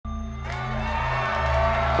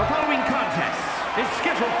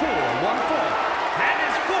scheduled for one fall, and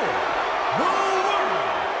is for the World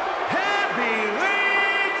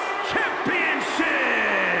Heavyweight Championship.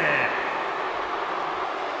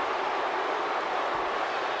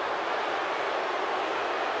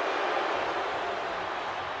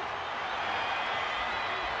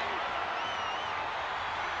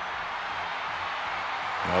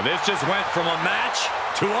 Well, this just went from a match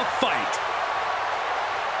to a fight.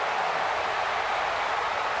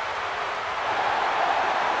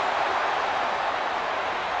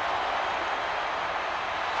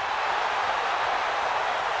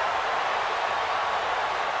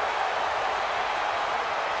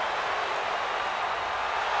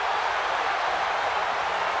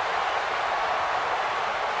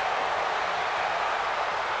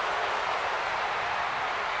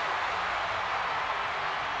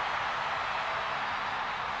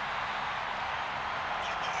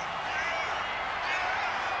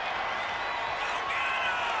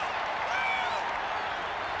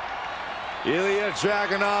 Ilja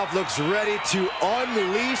Dragunov looks ready to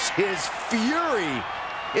unleash his fury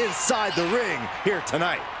inside the ring here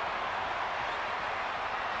tonight.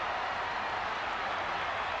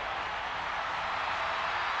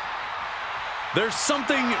 There's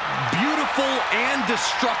something beautiful and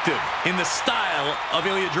destructive in the style of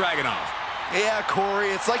Ilja Dragunov. Yeah, Corey,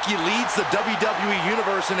 it's like he leads the WWE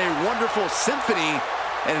Universe in a wonderful symphony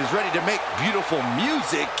and is ready to make beautiful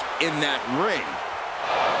music in that ring.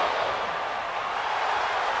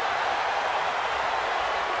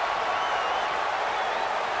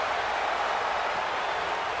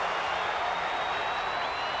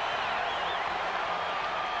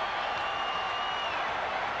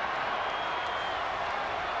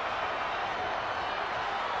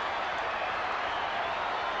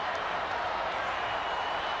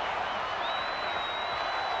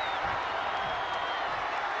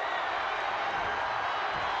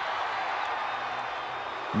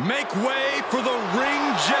 Make way for the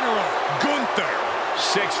ring general, Gunther.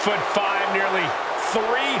 6'5", nearly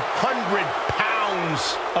 300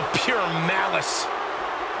 pounds of pure malice.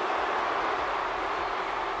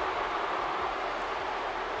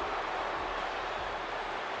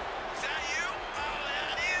 Is that you? Oh,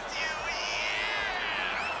 that is you,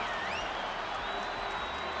 yeah!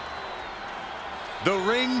 The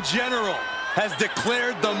ring general has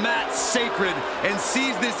declared the mat sacred and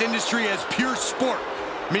sees this industry as pure sport,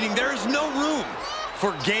 meaning there is no room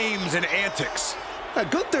for games and antics.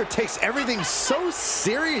 Gunther takes everything so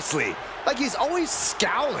seriously, like he's always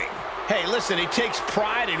scowling. Hey, listen, he takes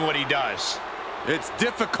pride in what he does. It's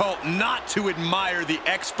difficult not to admire the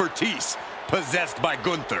expertise possessed by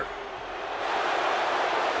Gunther.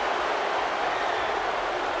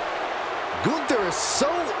 Gunther is so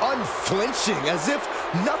unflinching, as if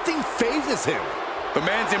nothing phases him. The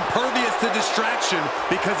man's impervious to distraction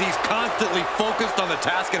because he's constantly focused on the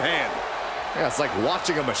task at hand. Yeah, it's like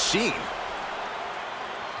watching a machine.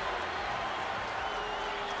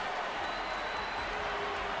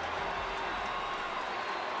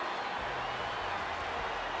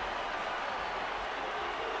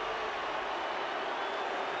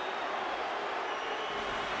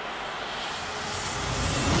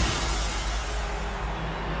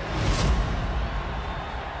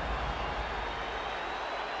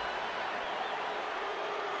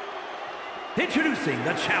 Introducing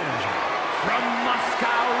the challenger from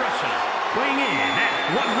Moscow, Russia, weighing in at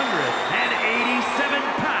 187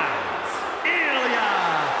 pounds, Ilja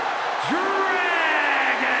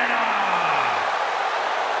Dragunov.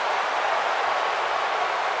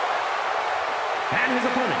 And his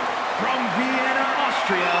opponent from Vienna,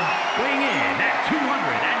 Austria, weighing in at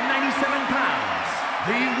 297 pounds,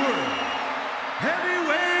 the World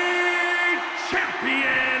Heavyweight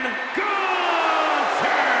Champion,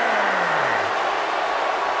 Gunther.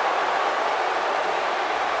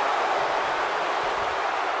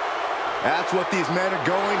 That's what these men are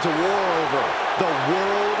going to war over, the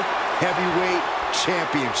World Heavyweight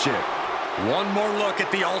Championship. One more look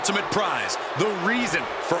at the ultimate prize, the reason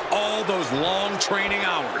for all those long training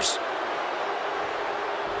hours.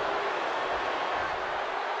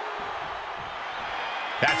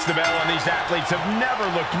 That's the bell, and these athletes have never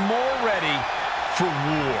looked more ready for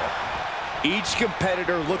war. Each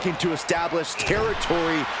competitor looking to establish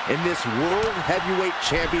territory in this World Heavyweight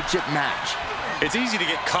Championship match. It's easy to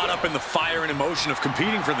get caught up in the fire and emotion of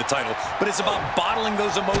competing for the title, but it's about bottling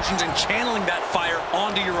those emotions and channeling that fire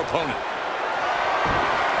onto your opponent.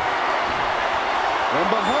 From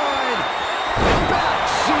behind, back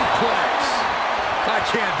suplex. I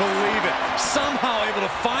can't believe it. Somehow able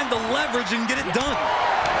to find the leverage and get it done.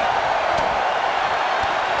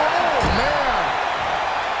 Oh, man.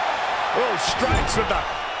 Oh, strikes with the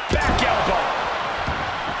back elbow.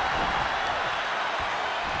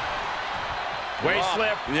 Waist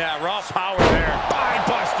slip. Yeah, raw power there. Spine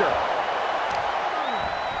buster.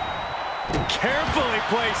 Carefully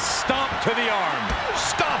placed stomp to the arm.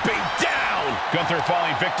 Stomping down. Gunther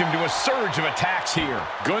falling victim to a surge of attacks here.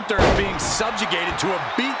 Gunther is being subjugated to a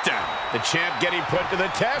beatdown. The champ getting put to the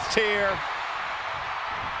test here.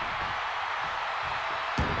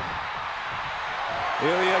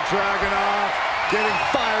 Ilja Dragunov getting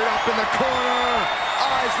fired up in the corner.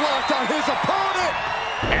 Eyes locked on his opponent.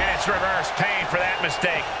 And it's reverse pain for that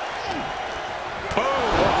mistake. Boom!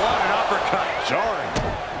 What an uppercut. Jarring.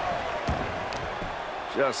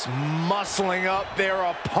 Just muscling up their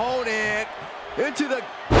opponent into the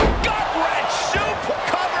gut-wrench soup,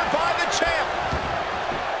 covered by the champ.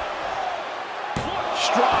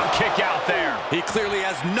 Strong kick out there. He clearly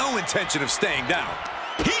has no intention of staying down.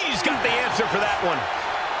 He's got the answer for that one.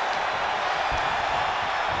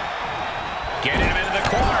 Get him into the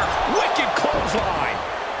corner. Wicked clothesline.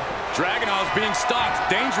 Dragunov's being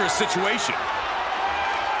stalked. Dangerous situation.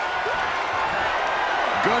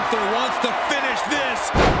 Gunther wants to finish this.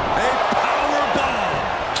 A power bomb.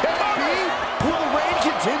 Can it be? Will the reign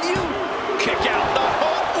continue? Kick out. The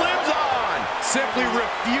hope lives on. Simply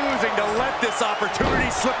refusing to let this opportunity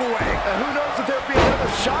slip away. And who knows if there'll be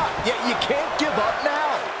another shot, yet you can't give up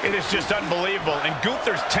now. It is just unbelievable. And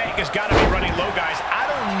Gunther's tank has got to be running low, guys. I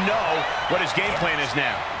don't know what his game plan is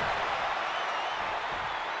now.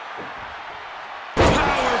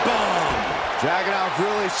 Powerbomb. Dragunov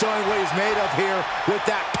really showing what he's made of here with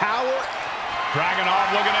that power. Dragunov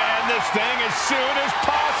looking to end this thing as soon as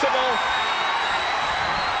possible.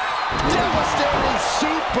 Devastating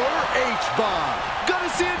super H-bomb. Gonna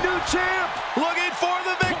see a new champ. Looking for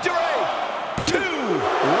the victory. 2.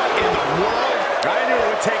 What in the world? I knew it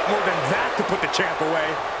would take more than that to put the champ away.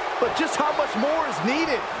 But just how much more is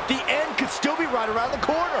needed? The end could still be right around the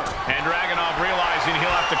corner. And Dragunov realizing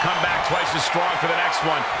he'll have to come back twice as strong for the next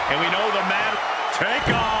one. And we know the man. Take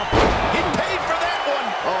off. He paid for that one.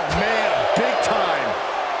 Oh, man, big time.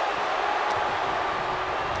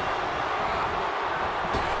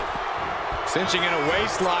 Cinching in a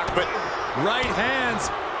waist lock, but right hands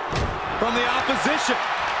from the opposition.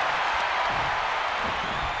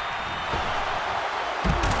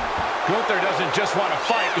 Gunther doesn't just want to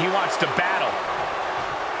fight, he wants to battle.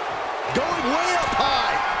 Going way up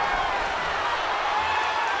high.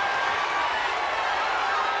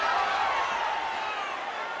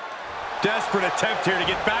 Desperate attempt here to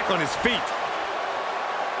get back on his feet.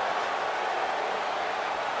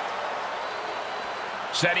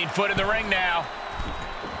 Setting foot in the ring now.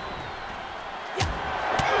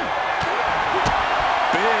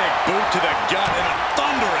 Big boot to the gut and a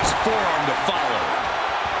thunderous forearm to follow.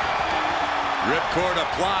 Ripcord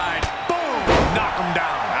applied. Boom! Knock him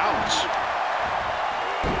down. Ouch.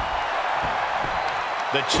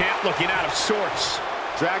 The champ looking out of sorts.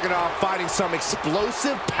 Dragunov finding some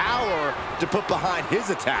explosive power to put behind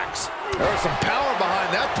his attacks. There was some power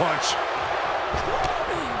behind that punch.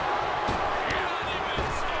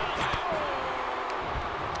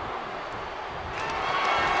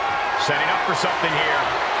 Setting up for something here.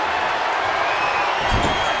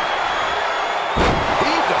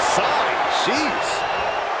 Heave the side. Jeez.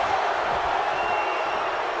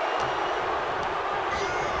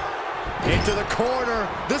 Into the corner.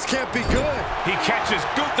 This can't be good. He catches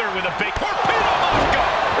Gunther with a big torpedo Moscow.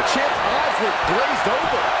 The champ's eyes were glazed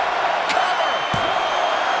over. Cover.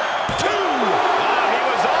 2. He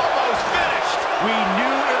was almost finished. We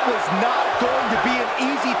knew it was not going to be an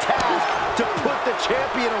easy task to put the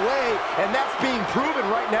champion away, and that's being proven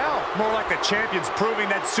right now. More like the champion's proving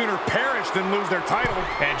that sooner perish than lose their title.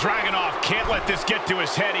 And Dragunov can't let this get to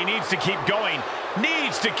his head. He needs to keep going.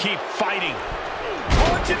 Needs to keep fighting.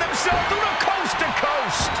 Launching himself through the coast to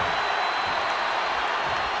coast.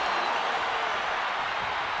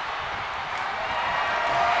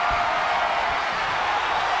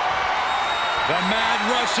 The Mad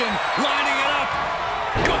Russian lining it up.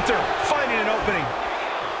 Gunther finding an opening.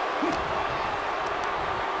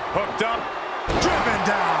 Hooked up. Driven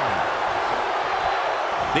down.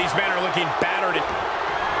 These men are looking battered.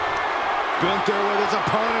 Gunther with his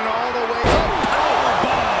opponent all the way up.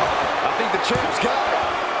 Powerbomb. I think the champ's got it.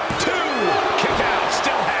 2. Kick out.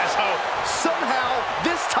 Still has hope. Somehow,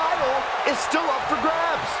 this title is still up for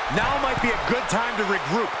grabs. Now might be a good time to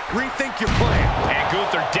regroup. Rethink your plan. And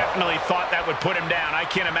Gunther definitely thought that would put him down. I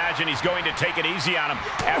can't imagine he's going to take it easy on him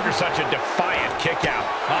after such a defiant kick out.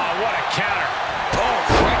 Oh, what a counter. Oh,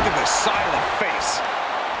 right to the side of the face.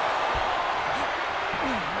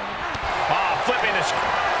 Oh, flipping the risk.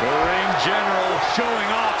 The ring general showing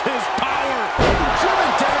off his power.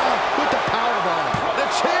 Driven down with the powerbomb. The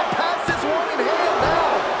champ has this one in hand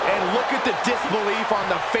now. And look at the disbelief on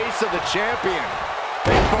the face of the champion.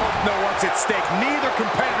 They both know what's at stake. Neither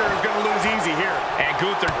competitor is going to lose easy here. And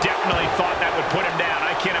Gunther definitely thought that would put him down.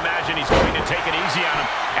 I can't imagine he's going to take it easy on him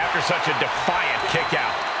after such a defiant kick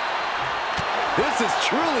out. This is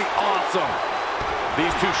truly awesome.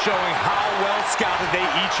 These two showing how well scouted they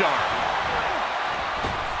each are.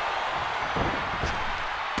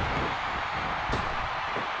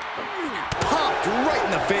 Popped right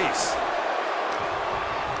in the face.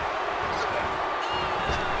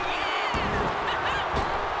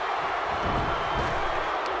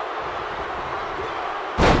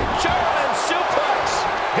 German suplex.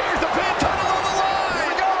 Here's the pin tunnel on the line. Here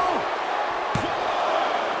we go.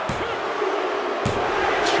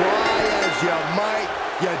 Try as you might,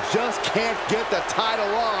 you just can't get the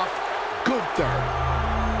title off Gunther.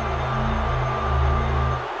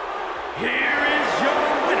 Here is your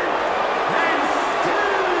winner, and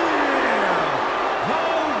still the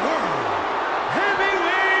World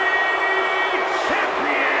Heavyweight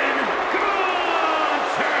Champion,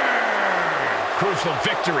 Gunther! Crucial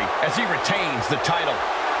victory as he retains the title.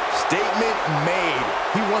 Statement made.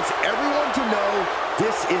 He wants everyone to know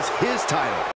this is his title.